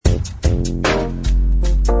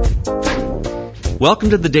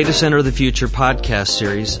Welcome to the Data Center of the Future podcast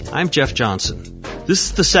series. I'm Jeff Johnson. This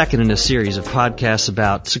is the second in a series of podcasts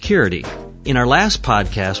about security. In our last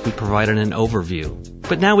podcast, we provided an overview,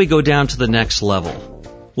 but now we go down to the next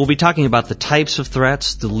level. We'll be talking about the types of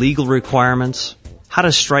threats, the legal requirements, how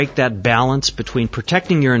to strike that balance between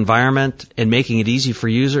protecting your environment and making it easy for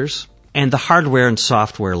users, and the hardware and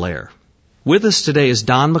software layer. With us today is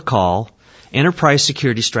Don McCall, Enterprise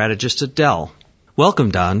Security Strategist at Dell.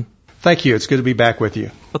 Welcome, Don. Thank you. It's good to be back with you.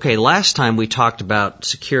 Okay, last time we talked about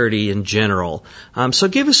security in general. So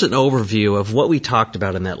give us an overview of what we talked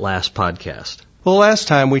about in that last podcast. Well, last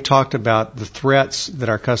time we talked about the threats that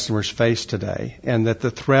our customers face today, and that the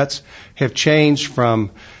threats have changed from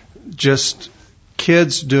just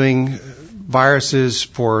kids doing viruses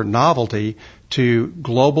for novelty to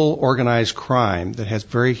global organized crime that has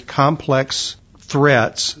very complex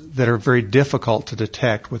threats that are very difficult to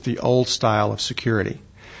detect with the old style of security.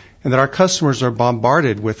 And that our customers are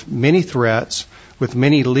bombarded with many threats, with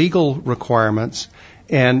many legal requirements,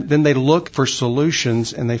 and then they look for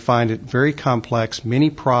solutions and they find it very complex,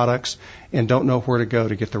 many products, and don't know where to go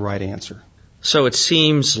to get the right answer. So it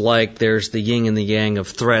seems like there's the yin and the yang of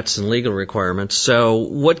threats and legal requirements. So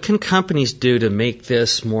what can companies do to make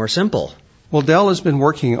this more simple? Well, Dell has been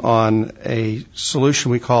working on a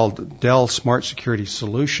solution we called Dell Smart Security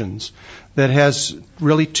Solutions that has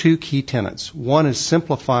really two key tenets. One is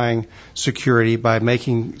simplifying security by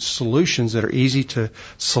making solutions that are easy to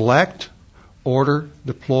select, order,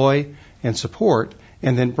 deploy, and support,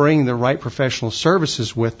 and then bring the right professional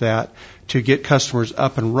services with that to get customers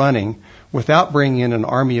up and running without bringing in an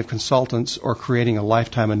army of consultants or creating a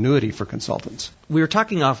lifetime annuity for consultants. We were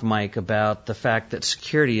talking off mic about the fact that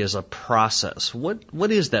security is a process. What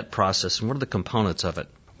is that process and what are the components of it?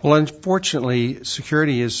 Well, unfortunately,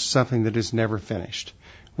 security is something that is never finished.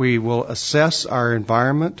 We will assess our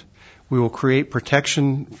environment. We will create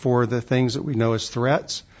protection for the things that we know as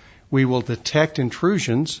threats. We will detect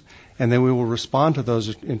intrusions, and then we will respond to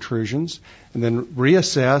those intrusions, and then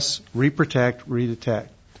reassess, reprotect, redetect.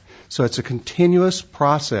 So it's a continuous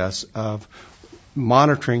process of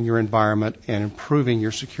monitoring your environment and improving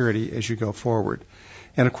your security as you go forward.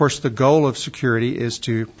 And of course, the goal of security is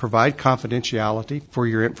to provide confidentiality for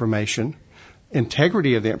your information,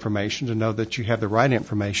 integrity of the information to know that you have the right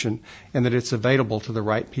information and that it's available to the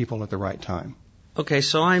right people at the right time. Okay,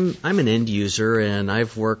 so I'm an end user, and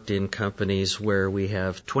I've worked in companies where we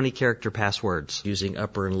have 20-character passwords using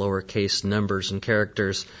upper and lower case numbers and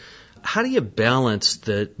characters. How do you balance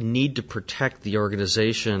the need to protect the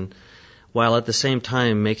organization while at the same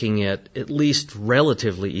time making it at least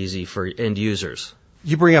relatively easy for end users?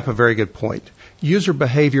 You bring up a very good point. User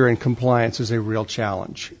behavior and compliance is a real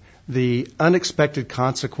challenge. The unexpected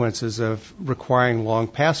consequences of requiring long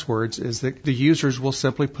passwords is that the users will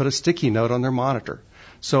simply put a sticky note on their monitor.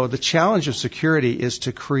 So the challenge of security is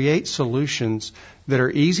to create solutions that are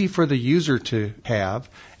easy for the user to have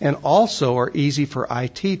and also are easy for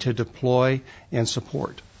IT to deploy and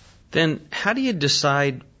support. Then how do you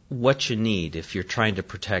decide what you need if you're trying to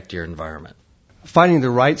protect your environment? Finding the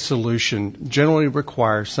right solution generally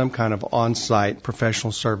requires some kind of on-site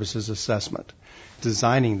professional services assessment,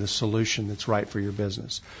 designing the solution that's right for your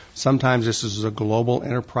business. Sometimes this is a global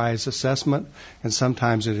enterprise assessment, and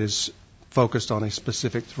sometimes it is focused on a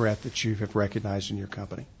specific threat that you have recognized in your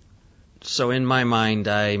company. So in my mind,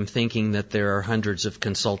 I'm thinking that there are hundreds of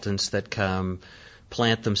consultants that come,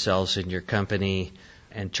 plant themselves in your company,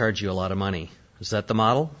 and charge you a lot of money. Is that the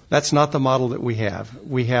model? That's not the model that we have.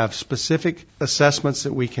 We have specific assessments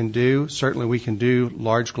that we can do. Certainly we can do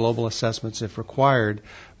large global assessments if required.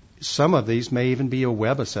 Some of these may even be a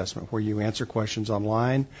web assessment where you answer questions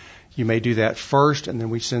online. You may do that first, and then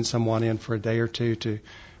we send someone in for a day or two to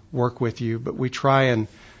work with you. But we try and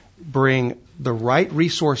bring the right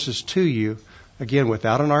resources to you. Again,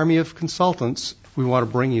 without an army of consultants, we want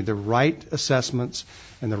to bring you the right assessments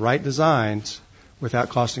and the right designs without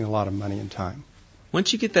costing a lot of money and time.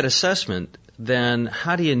 Once you get that assessment, then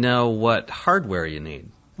how do you know what hardware you need?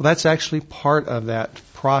 Well, that's actually part of that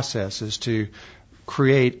process, is to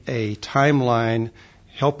create a timeline,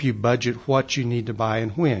 help you budget what you need to buy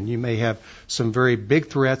and when. You may have some very big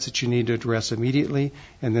threats that you need to address immediately,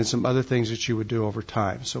 and then some other things that you would do over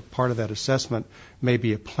time. So part of that assessment may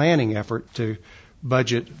be a planning effort to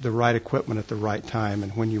budget the right equipment at the right time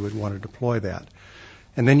and when you would want to deploy that.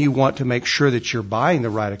 And then you want to make sure that you're buying the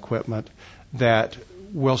right equipment that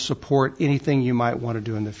will support anything you might want to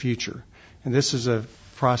do in the future. And this is a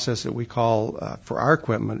process that we call, for our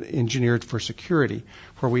equipment, engineered for security,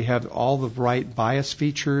 where we have all the right BIOS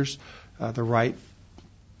features, the right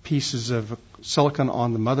pieces of silicon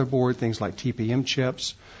on the motherboard, things like TPM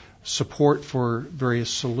chips, support for various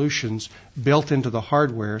solutions built into the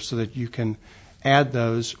hardware so that you can add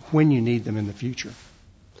those when you need them in the future.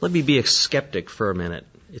 Let me be a skeptic for a minute.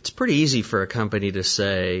 It's pretty easy for a company to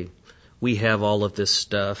say, we have all of this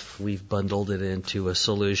stuff, we've bundled it into a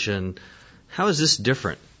solution. How is this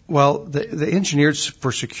different? Well, the engineered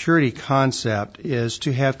for security concept is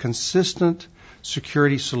to have consistent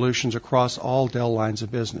security solutions across all Dell lines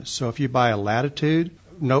of business. So if you buy a Latitude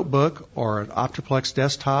notebook or an Optiplex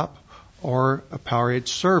desktop or a PowerEdge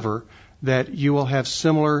server, that you will have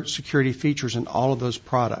similar security features in all of those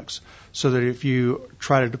products, so that if you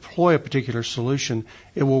try to deploy a particular solution,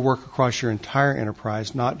 it will work across your entire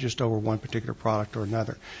enterprise, not just over one particular product or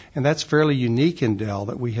another. And that's fairly unique in Dell,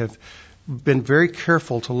 that we have been very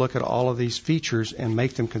careful to look at all of these features and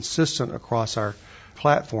make them consistent across our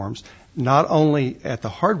platforms, not only at the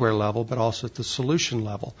hardware level, but also at the solution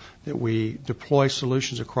level, that we deploy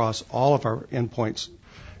solutions across all of our endpoints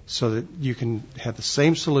so that you can have the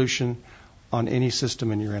same solution on any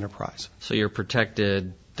system in your enterprise. So you're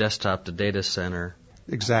protected desktop to data center.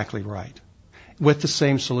 Exactly right. With the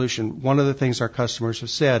same solution. One of the things our customers have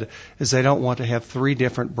said is they don't want to have 3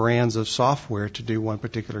 different brands of software to do one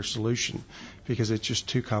particular solution because it's just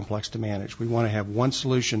too complex to manage. We want to have one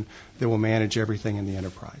solution that will manage everything in the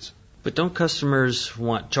enterprise. But don't customers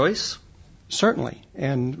want choice? Certainly.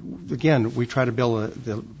 And again, we try to build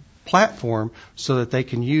the platform so that they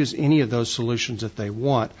can use any of those solutions that they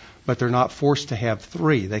want, but they're not forced to have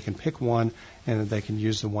 3. They can pick one and they can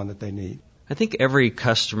use the one that they need. I think every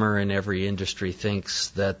customer in every industry thinks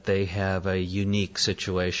that they have a unique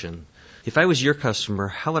situation. If I was your customer,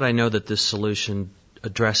 how would I know that this solution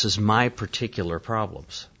addresses my particular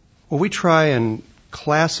problems? Well, we try and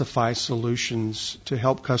classify solutions to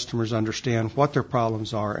help customers understand what their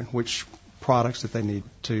problems are and which products that they need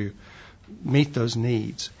to meet those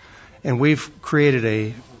needs. And we've created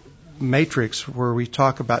a matrix where we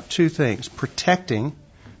talk about 2 things: protecting,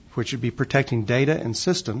 which would be protecting data and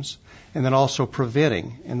systems, and then also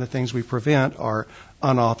preventing. And the things we prevent are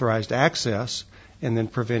unauthorized access and then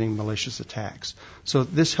preventing malicious attacks. So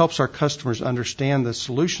this helps our customers understand the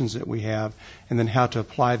solutions that we have and then how to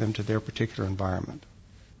apply them to their particular environment.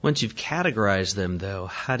 Once you've categorized them, though,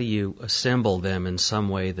 how do you assemble them in some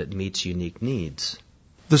way that meets unique needs?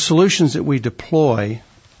 The solutions that we deploy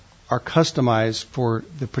are customized for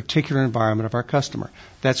the particular environment of our customer.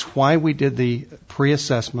 That's why we did the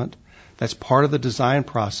pre-assessment. That's part of the design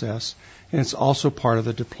process, and it's also part of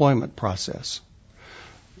the deployment process.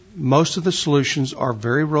 Most of the solutions are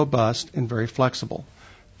very robust and very flexible.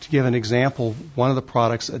 To give an example, one of the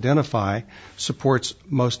products, Identify, supports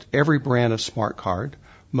most every brand of smart card,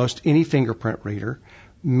 most any fingerprint reader,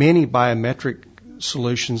 many biometric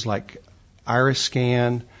solutions like iris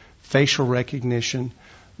scan, facial recognition.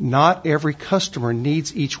 Not every customer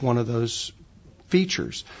needs each one of those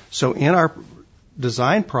features. So in our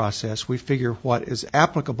design process, we figure what is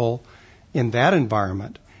applicable in that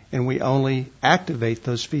environment, and we only activate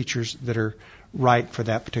those features that are right for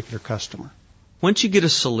that particular customer. Once you get a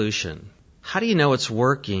solution, how do you know it's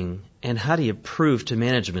working, and how do you prove to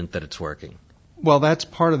management that it's working? Well, that's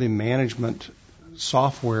part of the management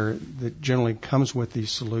software that generally comes with these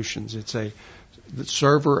solutions. It's a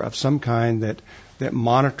server of some kind that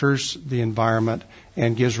monitors the environment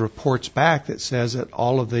and gives reports back that says that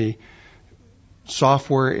all of the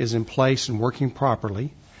software is in place and working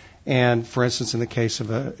properly. And, for instance, in the case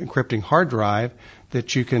of an encrypting hard drive,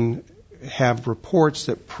 that you can have reports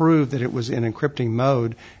that prove that it was in encrypting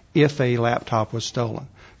mode if a laptop was stolen.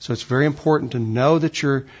 So it's very important to know that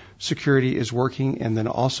your security is working, and then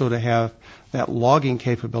also to have that logging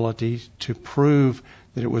capability to prove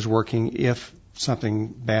that it was working if something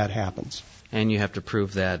bad happens. And you have to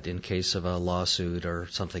prove that in case of a lawsuit or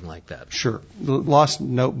something like that. Sure. The lost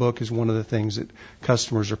notebook is one of the things that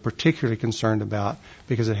customers are particularly concerned about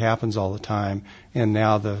because it happens all the time, and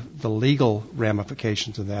now the legal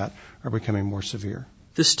ramifications of that are becoming more severe.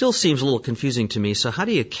 This still seems a little confusing to me, so how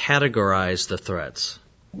do you categorize the threats?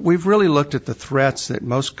 We've really looked at the threats that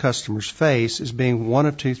most customers face as being one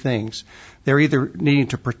of 2 things. They're either needing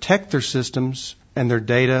to protect their systems and their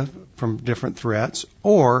data from different threats,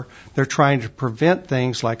 or they're trying to prevent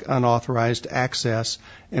things like unauthorized access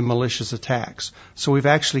and malicious attacks. So we've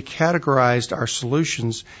actually categorized our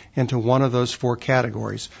solutions into one of those 4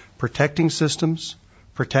 categories: protecting systems,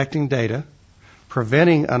 protecting data,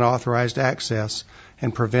 preventing unauthorized access,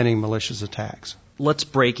 and preventing malicious attacks. Let's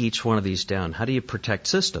break each one of these down. How do you protect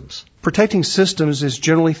systems? Protecting systems is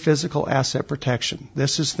generally physical asset protection.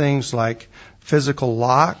 This is things like physical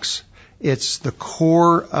locks. It's the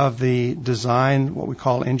core of the design, what we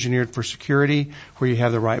call engineered for security, where you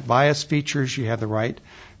have the right BIOS features, you have the right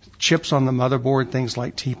chips on the motherboard, things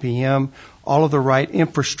like TPM, all of the right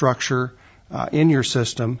infrastructure in your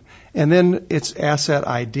system. And then it's asset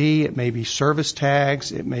ID. It may be service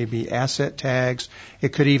tags. It may be asset tags.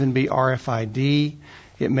 It could even be RFID.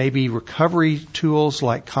 It may be recovery tools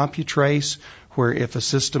like CompuTrace, where if a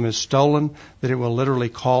system is stolen, that it will literally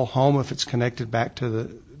call home if it's connected back to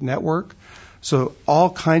the network. So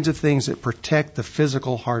all kinds of things that protect the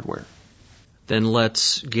physical hardware. Then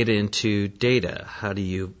let's get into data. How do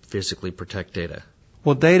you physically protect data?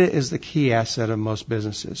 Well, data is the key asset of most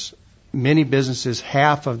businesses. Many businesses,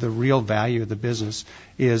 half of the real value of the business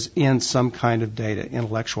is in some kind of data,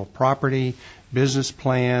 intellectual property, business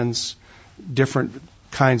plans, different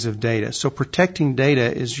kinds of data. So protecting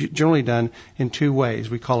data is generally done in two ways.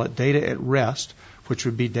 We call it data at rest, which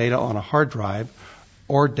would be data on a hard drive,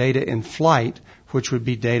 or data in flight, which would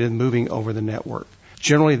be data moving over the network.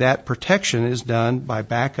 Generally, that protection is done by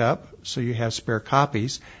backup, so you have spare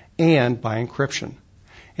copies, and by encryption.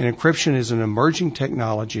 And encryption is an emerging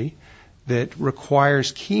technology that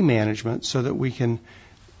requires key management so that we can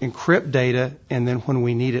encrypt data, and then when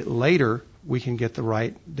we need it later, we can get the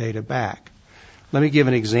right data back. Let me give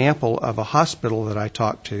an example of a hospital that I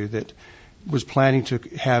talked to that was planning to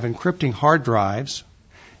have encrypting hard drives,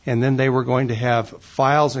 and then they were going to have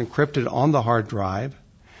files encrypted on the hard drive,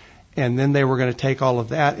 and then they were going to take all of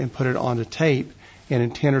that and put it onto tape, and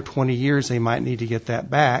in 10 or 20 years they might need to get that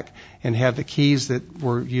back and have the keys that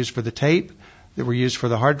were used for the tape, that were used for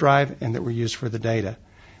the hard drive, and that were used for the data.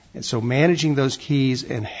 And so managing those keys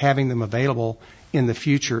and having them available in the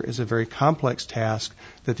future is a very complex task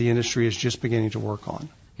that the industry is just beginning to work on.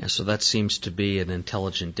 Yeah, so that seems to be an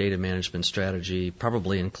intelligent data management strategy,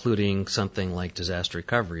 probably including something like disaster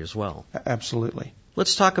recovery as well. Absolutely.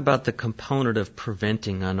 Let's talk about the component of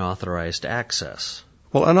preventing unauthorized access.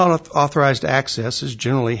 Well, unauthorized access is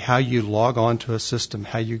generally how you log on to a system,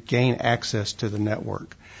 how you gain access to the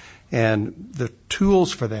network. And the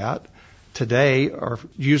tools for that today are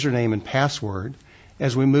username and password.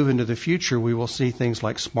 As we move into the future, we will see things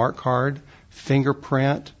like smart card,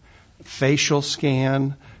 fingerprint, facial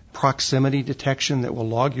scan, proximity detection that will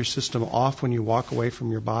log your system off when you walk away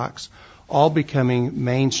from your box, all becoming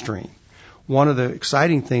mainstream. One of the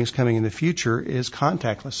exciting things coming in the future is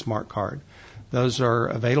contactless smart card. Those are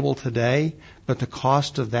available today, but the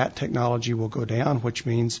cost of that technology will go down, which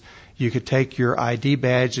means you could take your ID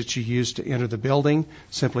badge that you use to enter the building,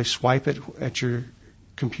 simply swipe it at your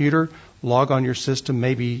computer, log on your system,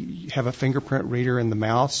 maybe have a fingerprint reader in the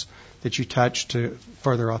mouse that you touch to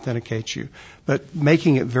further authenticate you. But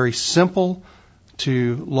making it very simple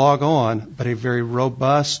to log on, but a very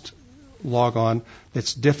robust log on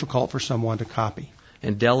that's difficult for someone to copy.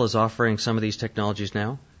 And Dell is offering some of these technologies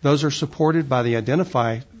now? Those are supported by the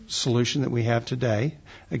Identify solution that we have today.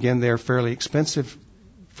 Again, they're fairly expensive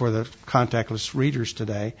for the contactless readers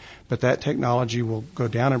today, but that technology will go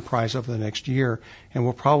down in price over the next year and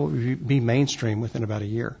will probably be mainstream within about a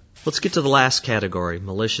year. Let's get to the last category,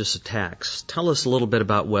 malicious attacks. Tell us a little bit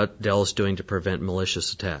about what Dell is doing to prevent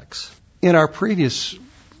malicious attacks. In our previous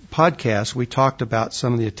podcast, we talked about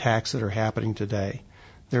some of the attacks that are happening today.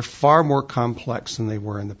 They're far more complex than they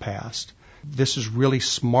were in the past. This is really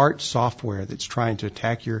smart software that's trying to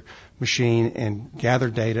attack your machine and gather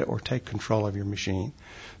data or take control of your machine.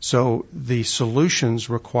 So the solutions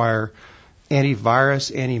require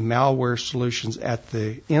antivirus, anti-malware solutions at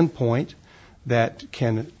the endpoint that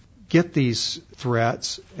can get these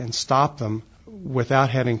threats and stop them without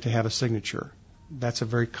having to have a signature. That's a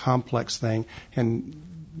very complex thing, and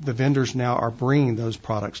the vendors now are bringing those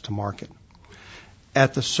products to market.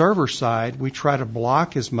 At the server side, we try to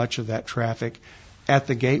block as much of that traffic at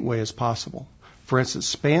the gateway as possible. For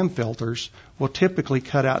instance, spam filters will typically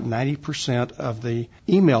cut out 90% of the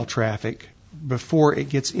email traffic before it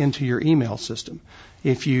gets into your email system.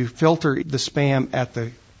 If you filter the spam at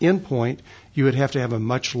the endpoint, you would have to have a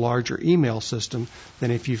much larger email system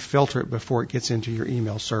than if you filter it before it gets into your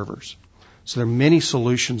email servers. So there are many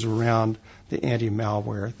solutions around the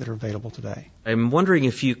anti-malware that are available today. I'm wondering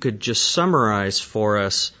if you could just summarize for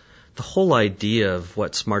us the whole idea of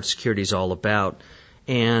what smart security is all about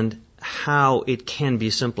and how it can be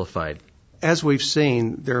simplified. As we've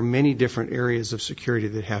seen, there are many different areas of security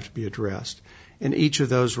that have to be addressed, and each of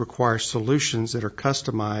those requires solutions that are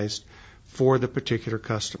customized for the particular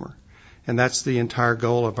customer. And that's the entire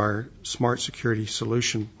goal of our smart security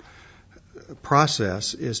solution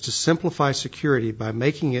process, is to simplify security by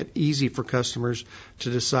making it easy for customers to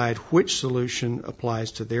decide which solution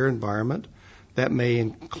applies to their environment. That may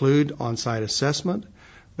include on-site assessment,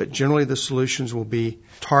 but generally the solutions will be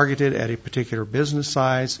targeted at a particular business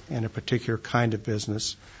size and a particular kind of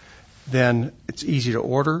business then it's easy to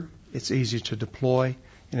order, it's easy to deploy,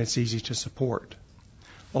 and it's easy to support.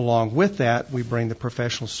 Along with that, we bring the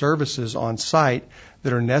professional services on site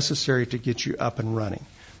that are necessary to get you up and running.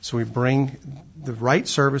 So we bring the right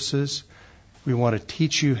services. We want to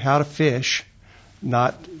teach you how to fish,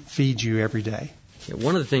 not feed you every day. Yeah,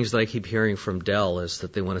 one of the things that I keep hearing from Dell is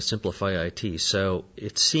that they want to simplify IT. So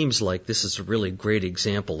it seems like this is a really great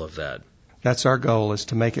example of that. That's our goal, is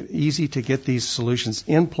to make it easy to get these solutions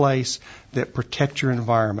in place that protect your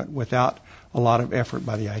environment without a lot of effort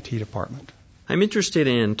by the IT department. I'm interested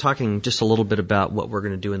in talking just a little bit about what we're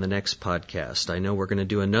going to do in the next podcast. I know we're going to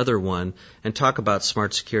do another one and talk about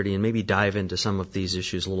smart security and maybe dive into some of these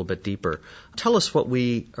issues a little bit deeper. Tell us what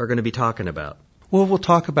we are going to be talking about. Well, we'll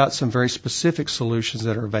talk about some very specific solutions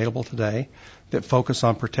that are available today that focus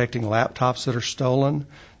on protecting laptops that are stolen,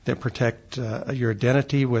 that protect your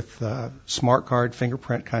identity with smart card,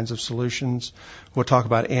 fingerprint kinds of solutions. We'll talk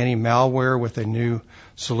about anti-malware with a new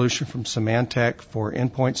solution from Symantec for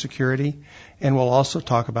endpoint security. And we'll also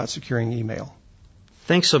talk about securing email.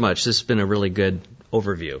 Thanks so much. This has been a really good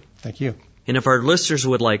overview. Thank you. And if our listeners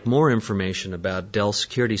would like more information about Dell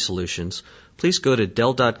security solutions, please go to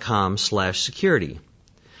dell.com/security.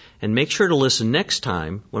 And make sure to listen next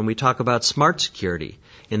time when we talk about smart security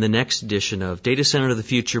in the next edition of Data Center of the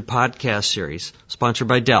Future podcast series, sponsored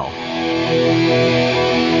by Dell.